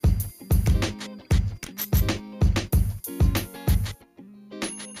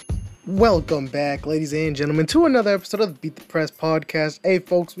Welcome back, ladies and gentlemen, to another episode of the Beat the Press podcast. Hey,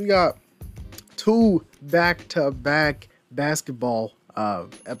 folks, we got two back-to-back basketball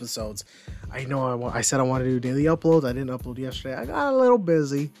episodes. I know I said I wanted to do daily uploads. I didn't upload yesterday. I got a little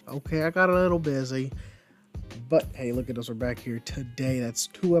busy. Okay, But hey, look at us. We're back here today. That's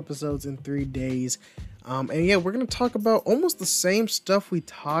 2 episodes in 3 days. And yeah, we're going to talk about almost the same stuff we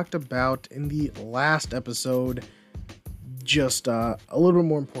talked about in the last episode. Just a little bit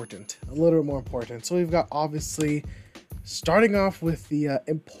more important. So we've got, obviously, starting off with the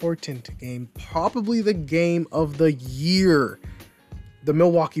important game, probably the game of the year, the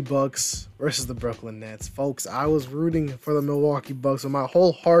Milwaukee Bucks versus the Brooklyn Nets. Folks, I was rooting for the Milwaukee Bucks with my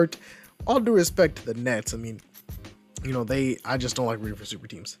whole heart. All due respect to the Nets. I mean, I just don't like rooting for super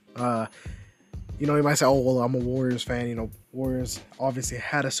teams. You might say, oh, well, I'm a Warriors fan. Warriors obviously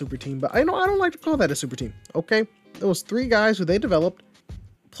had a super team, but I don't like to call that a super team. Okay. Those 3 guys who they developed,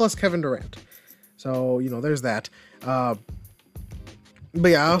 plus Kevin Durant. So, there's that. But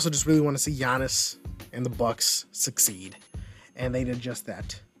yeah, I also just really want to see Giannis and the Bucks succeed. And they did just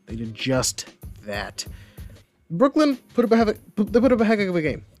that. Brooklyn put up a heck of a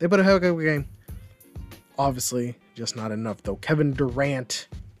game. Obviously, just not enough, though. Kevin Durant,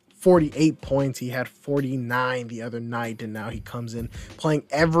 48 points. He had 49 the other night, and now he comes in playing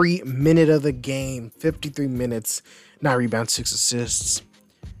every minute of the game. 53 minutes, 9 rebounds, 6 assists.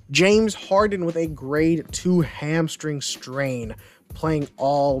 James Harden with a grade 2 hamstring strain, playing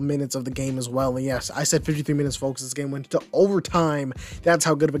all minutes of the game as well. And yes, I said 53 minutes, folks. This game went to overtime. That's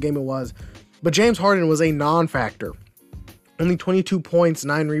how good of a game it was. But James Harden was a non-factor. Only 22 points,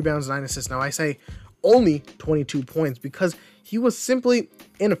 9 rebounds, 9 assists. Now, I say only 22 points because he was simply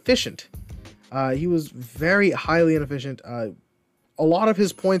inefficient. He was very highly inefficient. A lot of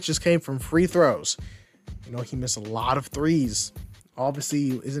his points just came from free throws. He missed a lot of threes.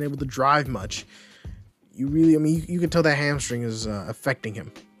 Obviously, he isn't able to drive much. You can tell that hamstring is affecting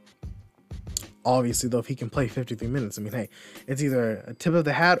him. Obviously, though, if he can play 53 minutes, hey, it's either a tip of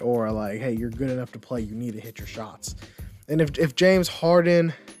the hat or hey, you're good enough to play. You need to hit your shots. And if James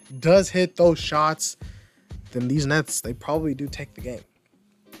Harden does hit those shots, then these Nets, they probably do take the game.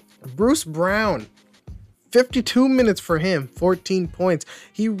 Bruce Brown, 52 minutes for him, 14 points.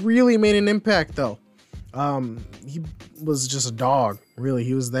 He really made an impact, though. He was just a dog, really.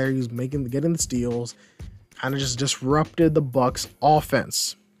 He was there. He was getting the steals, kind of just disrupted the Bucks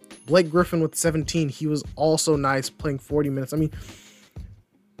offense. Blake Griffin with 17. He was also nice, playing 40 minutes.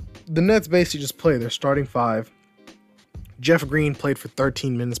 The Nets basically just play their starting 5. Jeff Green played for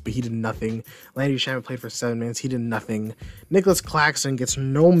 13 minutes, but he did nothing. Landry Shamet played for 7 minutes. He did nothing. Nicholas Claxton gets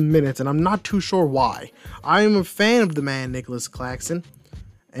no minutes, and I'm not too sure why. I am a fan of the man, Nicholas Claxton.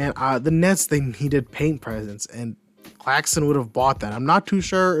 And the Nets, they needed paint presence, and Claxton would have bought that. I'm not too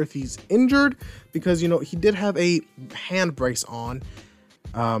sure if he's injured because, he did have a hand brace on.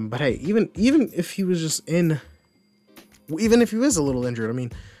 But hey, even if he was just even if he was a little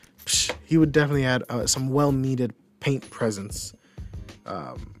injured, he would definitely add some well-needed paint presence.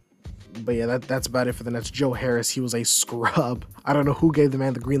 But yeah, that's about it for the Nets. Joe Harris, he was a scrub. I don't know who gave the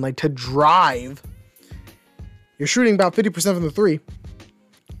man the green light to drive. You're shooting about 50% from the 3,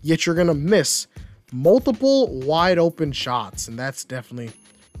 yet you're gonna miss multiple wide open shots, and that's definitely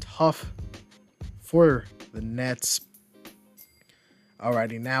tough for the Nets.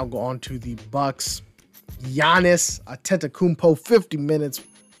 Alrighty, now go on to the Bucks. Giannis Antetokounmpo, 50 minutes,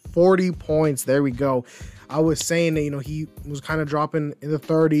 40 points. There we go. I was saying that, he was kind of dropping in the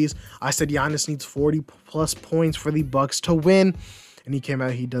 30s. I said Giannis needs 40 plus points for the Bucks to win. And he came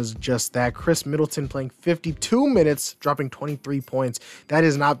out, he does just that. Chris Middleton playing 52 minutes, dropping 23 points. That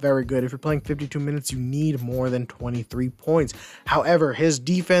is not very good. If you're playing 52 minutes, you need more than 23 points. However, his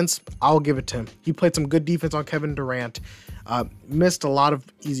defense, I'll give it to him. He played some good defense on Kevin Durant. Missed a lot of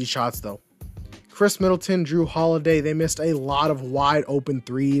easy shots, though. Chris Middleton, Drew Holiday, they missed a lot of wide open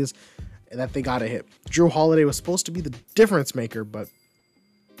threes that they got to hit. Drew Holiday was supposed to be the difference maker, but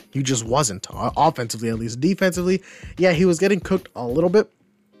he just wasn't, offensively at least. Defensively, yeah, he was getting cooked a little bit,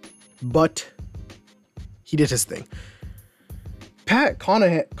 but he did his thing. Pat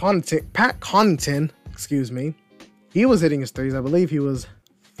Connaughton, he was hitting his threes. I believe he was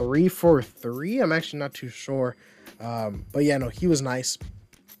 3 for 3. I'm actually not too sure. But yeah, no, he was nice.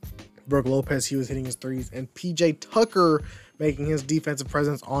 Brook Lopez, he was hitting his threes. And PJ Tucker making his defensive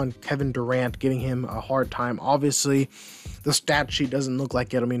presence on Kevin Durant, giving him a hard time. Obviously, the stat sheet doesn't look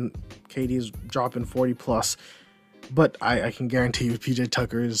like it. KD is dropping 40 plus. But I can guarantee you PJ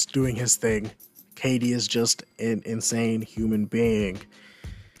Tucker is doing his thing. KD is just an insane human being.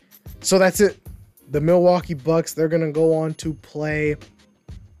 So that's it. The Milwaukee Bucks, they're going to go on to play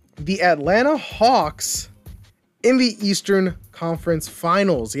the Atlanta Hawks in the Eastern Conference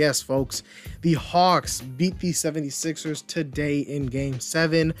Finals. Yes, folks, the Hawks beat the 76ers today in Game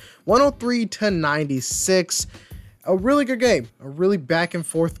 7, 103-96. A really good game, a really back and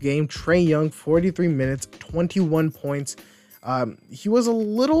forth game. Trae Young, 43 minutes, 21 points. He was a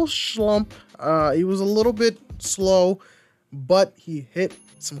little slump. He was a little bit slow, but he hit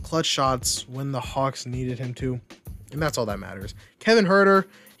some clutch shots when the Hawks needed him to, and that's all that matters. Kevin Huerter,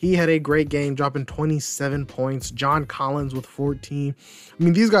 he had a great game, dropping 27 points. John Collins with 14. I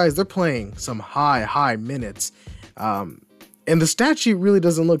mean, these guys, they're playing some high minutes. And the stat sheet really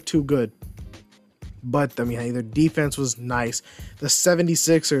doesn't look too good. But, I mean, hey, their defense was nice. The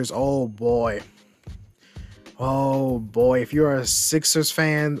 76ers, oh boy. Oh boy, if you're a Sixers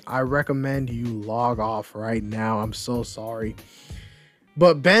fan, I recommend you log off right now. I'm so sorry.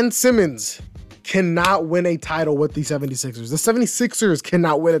 But Ben Simmons cannot win a title with the 76ers. The 76ers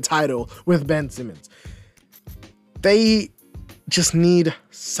cannot win a title with Ben Simmons. They just need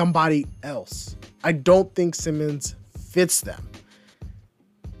somebody else. I don't think Simmons fits them.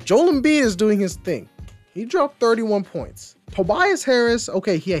 Joel Embiid is doing his thing. He dropped 31 points. Tobias Harris,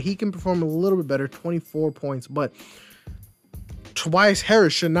 okay, yeah, he can perform a little bit better, 24 points, but Tobias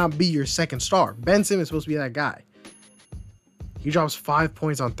Harris should not be your second star. Ben Simmons is supposed to be that guy. He drops 5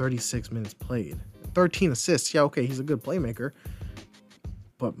 points on 36 minutes played. 13 assists. Yeah, okay, he's a good playmaker.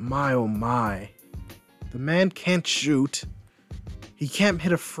 But my, oh my. The man can't shoot. He can't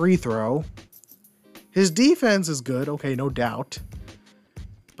hit a free throw. His defense is good, okay, no doubt.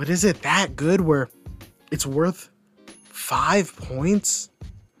 But is it that good where it's worth 5 points?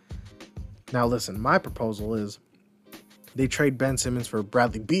 Now listen, my proposal is they trade Ben Simmons for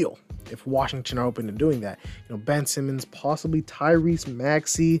Bradley Beal. If Washington are open to doing that, you know, Ben Simmons, possibly Tyrese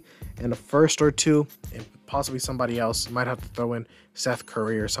Maxey, and a first or two, and possibly somebody else. You might have to throw in Seth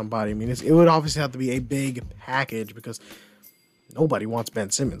Curry or somebody. I mean, it would obviously have to be a big package because nobody wants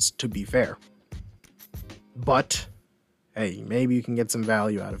Ben Simmons, to be fair. But hey, maybe you can get some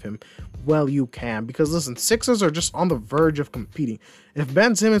value out of him. Well, you can, because listen, Sixers are just on the verge of competing. If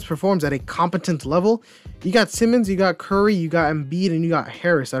Ben Simmons performs at a competent level, you got Simmons, you got Curry, you got Embiid, and you got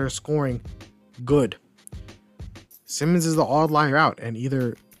Harris that are scoring good. Simmons is the odd liar out, and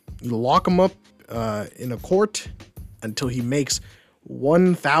either you lock him up in a court until he makes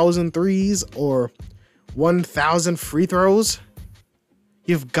 1,000 threes or 1,000 free throws.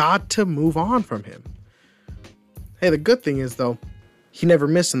 You've got to move on from him. Hey, the good thing is, though, he never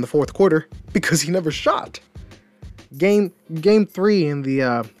missed in the fourth quarter because he never shot. Game 3 in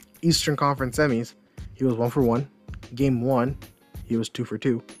the Eastern Conference semis, he was 1 for 1. Game 1, he was 2 for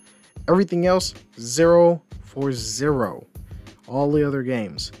 2. Everything else, 0 for 0. All the other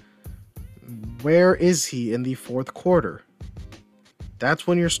games. Where is he in the fourth quarter? That's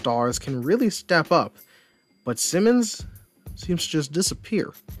when your stars can really step up. But Simmons seems to just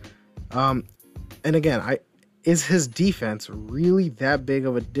disappear. And again, is his defense really that big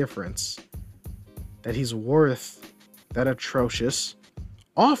of a difference that he's worth that atrocious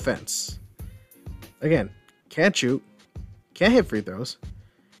offense? Again, can't shoot, can't hit free throws.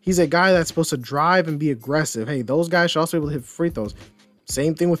 He's a guy that's supposed to drive and be aggressive. Hey, those guys should also be able to hit free throws.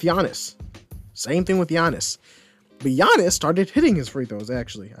 Same thing with Giannis. But Giannis started hitting his free throws,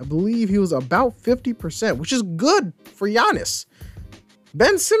 actually. I believe he was about 50%, which is good for Giannis.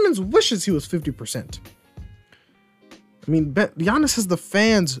 Ben Simmons wishes he was 50%. I mean, Giannis has the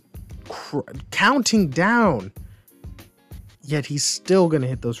fans counting down, yet he's still going to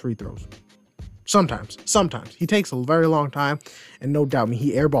hit those free throws. Sometimes. He takes a very long time, and no doubt, I mean,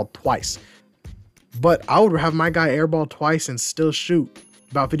 he airballed twice. But I would have my guy airball twice and still shoot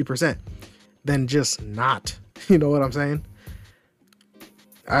about 50% than just not. You know what I'm saying?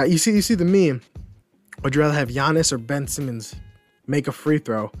 You see the meme. Would you rather have Giannis or Ben Simmons make a free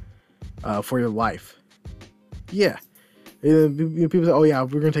throw for your life? Yeah. People say, oh yeah,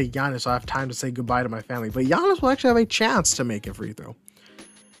 we're going to take Giannis, so I have time to say goodbye to my family. But Giannis will actually have a chance to make a free throw.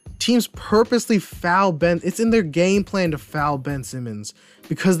 Teams purposely foul Ben. It's in their game plan to foul Ben Simmons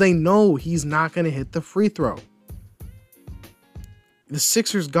because they know he's not going to hit the free throw. The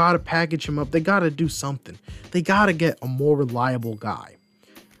Sixers got to package him up. They got to do something. They got to get a more reliable guy.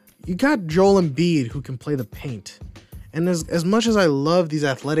 You got Joel Embiid who can play the paint. And as much as I love these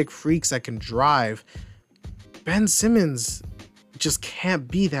athletic freaks that can drive, Ben Simmons just can't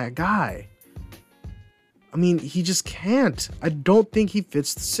be that guy. I mean, he just can't. I don't think he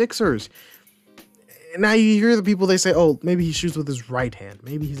fits the Sixers. Now you hear the people, they say, oh, maybe he shoots with his right hand.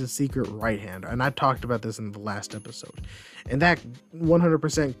 Maybe he's a secret right hander. And I talked about this in the last episode. And that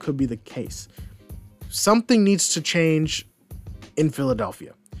 100% could be the case. Something needs to change in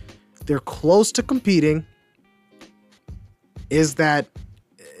Philadelphia. They're close to competing. They're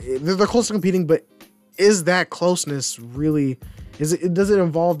close to competing, but is that closeness really? Does it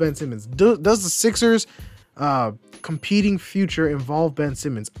involve Ben Simmons? Does the Sixers competing future involve Ben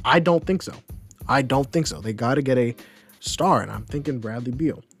Simmons? I don't think so. They got to get a star, and I'm thinking Bradley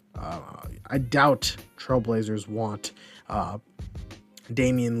Beal. I doubt Trailblazers want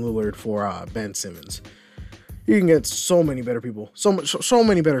Damian Lillard for Ben Simmons. You can get so many better people, so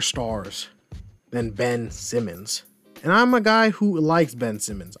many better stars than Ben Simmons. And I'm a guy who likes Ben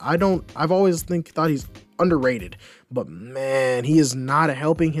Simmons. I've always thought he's underrated, but man, he is not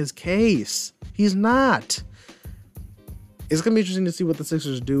helping his case. He's not. It's going to be interesting to see what the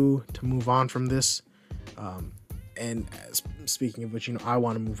Sixers do to move on from this. And speaking of which, I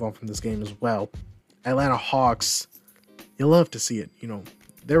want to move on from this game as well. Atlanta Hawks, you love to see it.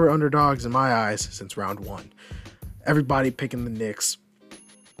 They were underdogs in my eyes since round one. Everybody picking the Knicks.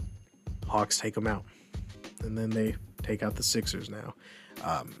 Hawks take them out. And then they take out the Sixers now.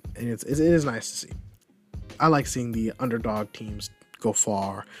 And it is nice to see. I like seeing the underdog teams go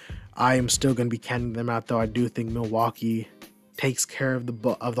far. I am still going to be counting them out, though. I do think Milwaukee takes care of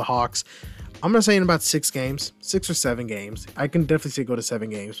the Hawks. I'm going to say in about 6 or 7 games. I can definitely say go to 7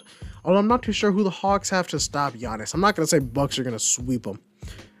 games. Although I'm not too sure who the Hawks have to stop Giannis. I'm not going to say Bucks are going to sweep them.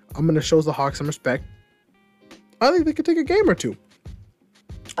 I'm going to show the Hawks some respect. I think they could take a game or 2.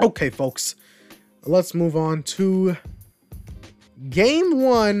 Okay, folks. Let's move on to Game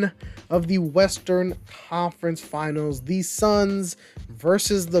 1 of the Western Conference Finals. The Suns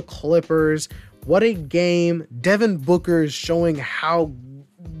versus the Clippers. What a game. Devin Booker is showing how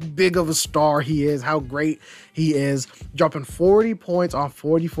big of a star he is, how great he is. Dropping 40 points on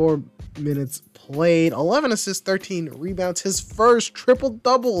 44 minutes played, 11 assists, 13 rebounds. His first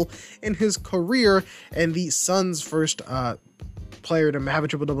triple-double in his career, and the Suns' first player to have a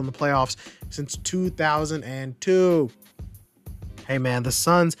triple-double in the playoffs since 2002. Hey, man, the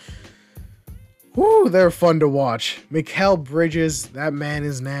Suns, they're fun to watch. Mikal Bridges, that man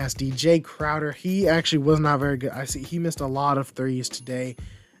is nasty. Jay Crowder, he actually was not very good. I see he missed a lot of threes today.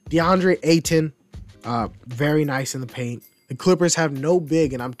 DeAndre Ayton, very nice in the paint. The Clippers have no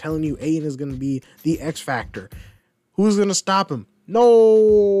big, and I'm telling you, Ayton is going to be the X factor. Who's going to stop him?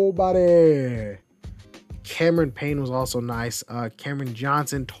 Nobody. Cameron Payne was also nice. Cameron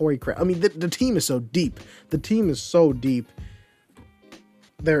Johnson, Torrey Craig. I mean, the team is so deep.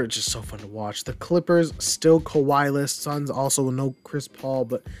 They're just so fun to watch. The Clippers still Kawhi-less. Suns also no Chris Paul,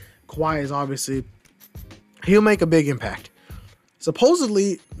 but Kawhi is obviously, he'll make a big impact.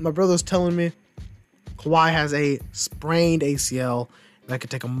 Supposedly, my brother's telling me Kawhi has a sprained ACL that could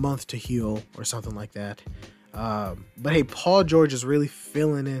take a month to heal or something like that. But hey, Paul George is really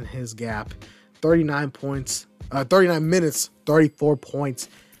filling in his gap. 39 minutes, 34 points.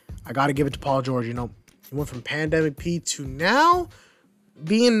 I got to give it to Paul George. He went from Pandemic P to now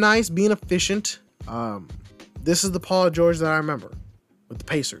being nice, being efficient. This is the Paul George that I remember with the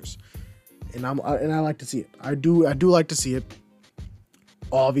Pacers, and I like to see it. I do like to see it.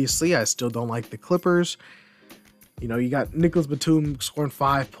 Obviously, I still don't like the Clippers. You got Nicholas Batum scoring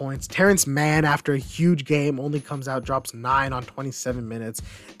 5 points. Terrence Mann, after a huge game, only comes out, drops 9 on 27 minutes.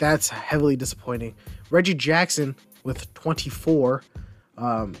 That's heavily disappointing. Reggie Jackson with 24.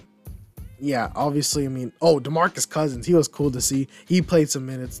 Obviously, DeMarcus Cousins, he was cool to see. He played some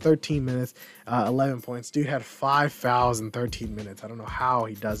minutes, 13 minutes, 11 points. Dude had 5 fouls in 13 minutes. I don't know how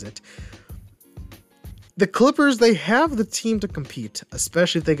he does it. The Clippers, they have the team to compete,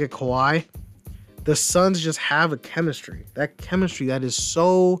 especially if they get Kawhi. The Suns just have a chemistry. That chemistry that is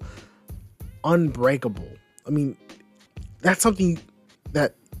so unbreakable. I mean, that's something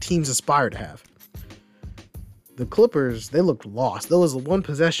that teams aspire to have. The Clippers, they looked lost. There was one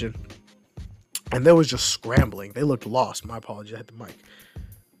possession, and they was just scrambling. They looked lost. My apologies, I hit the mic.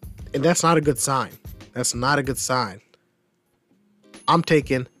 And that's not a good sign. I'm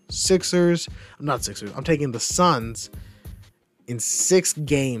taking I'm taking the Suns in 6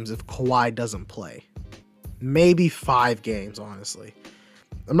 games if Kawhi doesn't play. Maybe 5 games, honestly.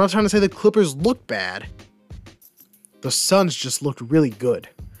 I'm not trying to say the Clippers look bad. The Suns just looked really good.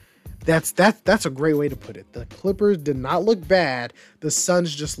 That's a great way to put it. The Clippers did not look bad. The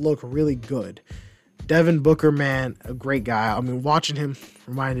Suns just look really good. Devin Booker, man, a great guy. I mean, watching him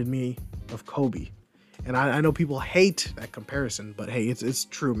reminded me of Kobe. And I know people hate that comparison, but hey, it's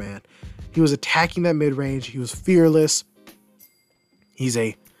true, man. He was attacking that mid-range. He was fearless. He's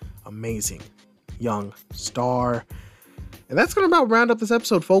a amazing young star. And that's going to about round up this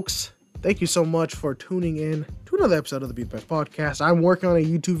episode, folks. Thank you so much for tuning in to another episode of the Beat Best Podcast. I'm working on a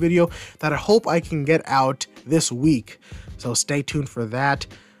YouTube video that I hope I can get out this week, so stay tuned for that.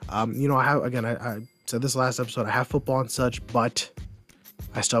 You know, I said this last episode, I have football and such, but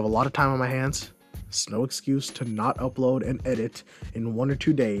I still have a lot of time on my hands. It's no excuse to not upload and edit in 1 or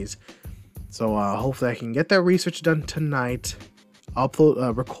 2 days. So hopefully I can get that research done tonight,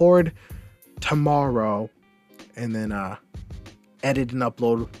 record tomorrow, and then edit and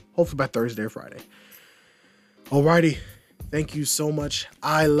upload hopefully by Thursday or Friday. Alrighty, thank you so much.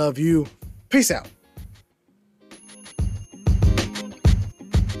 I love you. Peace out.